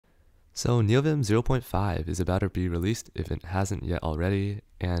So Neovim 0.5 is about to be released if it hasn't yet already,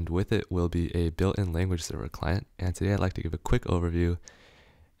 and with it will be a built-in language server client. And today I'd like to give a quick overview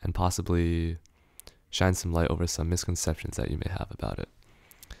and possibly shine some light over some misconceptions that you may have about it.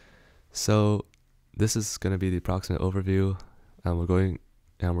 So this is going to be the approximate overview, and we're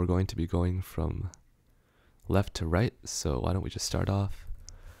going to be going from left to right. So why don't we just start off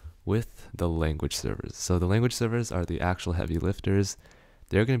with the language servers. So the language servers are the actual heavy lifters.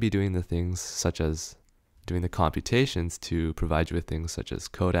 They're going to be doing the things such as doing the computations to provide you with things such as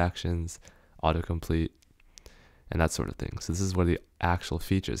code actions, autocomplete, and that sort of thing. So this is where the actual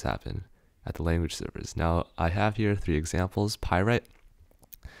features happen at the language servers. Now I have here 3 examples: Pyrite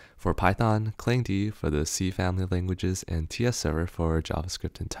for Python, ClangD for the C family of languages, and TS Server for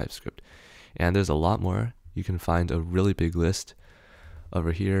JavaScript and TypeScript. And there's a lot more. You can find a really big list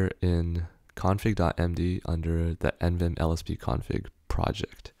over here in config.md under the nvim-lspconfig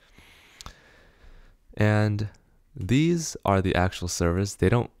project. And these are the actual servers. They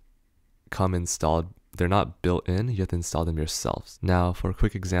don't come installed. They're not built in. You have to install them yourselves. Now, for a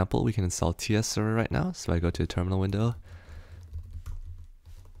quick example, we can install TS Server right now. So I go to a terminal window.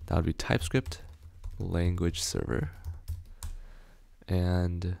 That would be TypeScript language server.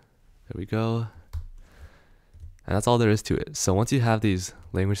 And there we go. And that's all there is to it. So once you have these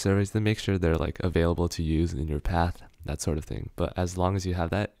language servers, then make sure they're like available to use in your path, that sort of thing. But as long as you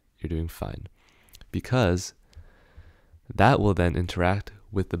have that, you're doing fine, because that will then interact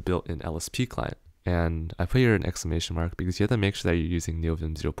with the built-in LSP client. And I put here an exclamation mark because you have to make sure that you're using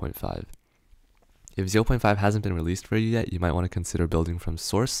Neovim 0.5. If 0.5 hasn't been released for you yet, you might want to consider building from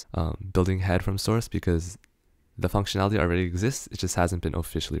source, building head from source, because the functionality already exists. It just hasn't been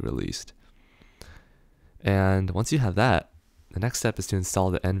officially released. And once you have that, the next step is to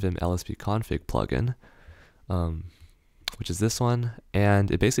install the nvim-lspconfig plugin, which is this one, and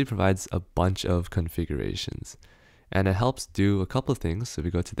it basically provides a bunch of configurations. And it helps do a couple of things. So if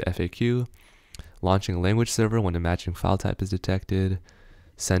we go to the FAQ, launching a language server when a matching file type is detected,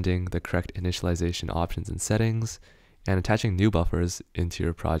 sending the correct initialization options and settings, and attaching new buffers into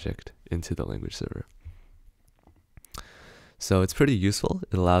your project into the language server. So it's pretty useful.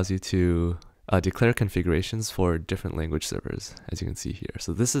 It allows you to declare configurations for different language servers, as you can see here.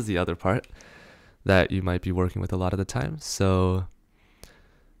 So this is the other part that you might be working with a lot of the time. So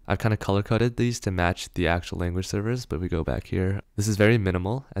I've kind of color coded these to match the actual language servers, but we go back here. This is very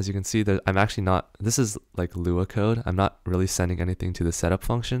minimal. As you can see, that I'm actually not, this is like Lua code. I'm not really sending anything to the setup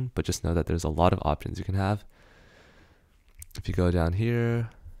function, but just know that there's a lot of options you can have. If you go down here,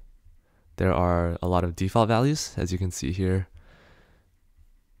 there are a lot of default values, as you can see here.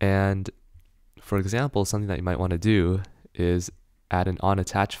 And for example, something that you might want to do is add an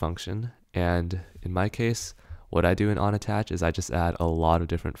onAttach function. And in my case, what I do in onAttach is I just add a lot of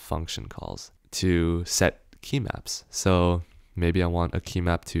different function calls to set key maps. So maybe I want a key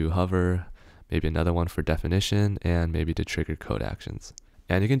map to hover, maybe another one for definition, and maybe to trigger code actions.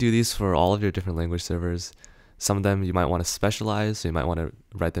 And you can do these for all of your different language servers. Some of them you might want to specialize, so you might want to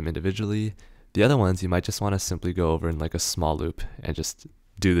write them individually. The other ones you might just want to simply go over in like a small loop and just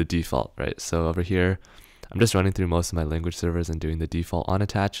do the default, right? So over here, I'm just running through most of my language servers and doing the default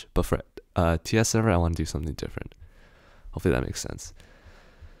onAttach, but for TS server, I want to do something different. Hopefully that makes sense.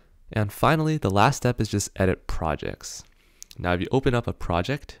 And finally, the last step is just edit projects. Now, if you open up a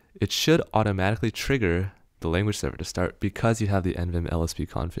project, it should automatically trigger the language server to start because you have the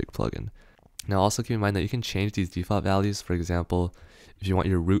nvim-lspconfig plugin. Now, also keep in mind that you can change these default values. For example, if you want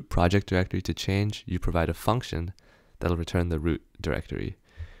your root project directory to change, you provide a function that'll return the root directory.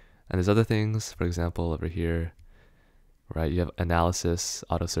 And there's other things, for example, over here, right? You have analysis,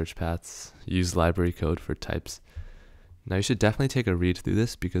 auto search paths, use library code for types. Now you should definitely take a read through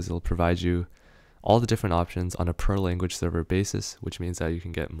this because it'll provide you all the different options on a per language server basis, which means that you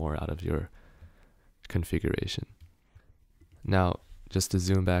can get more out of your configuration. Now, just to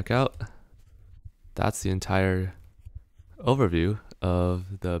zoom back out, that's the entire overview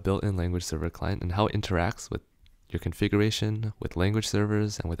of the built-in language server client and how it interacts with your configuration, with language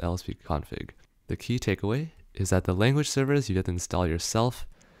servers, and with lspconfig. The key takeaway is that the language servers you have to install yourself,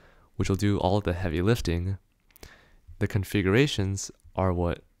 which will do all of the heavy lifting. The configurations are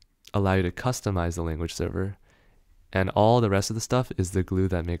what allow you to customize the language server, and all the rest of the stuff is the glue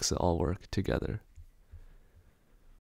that makes it all work together.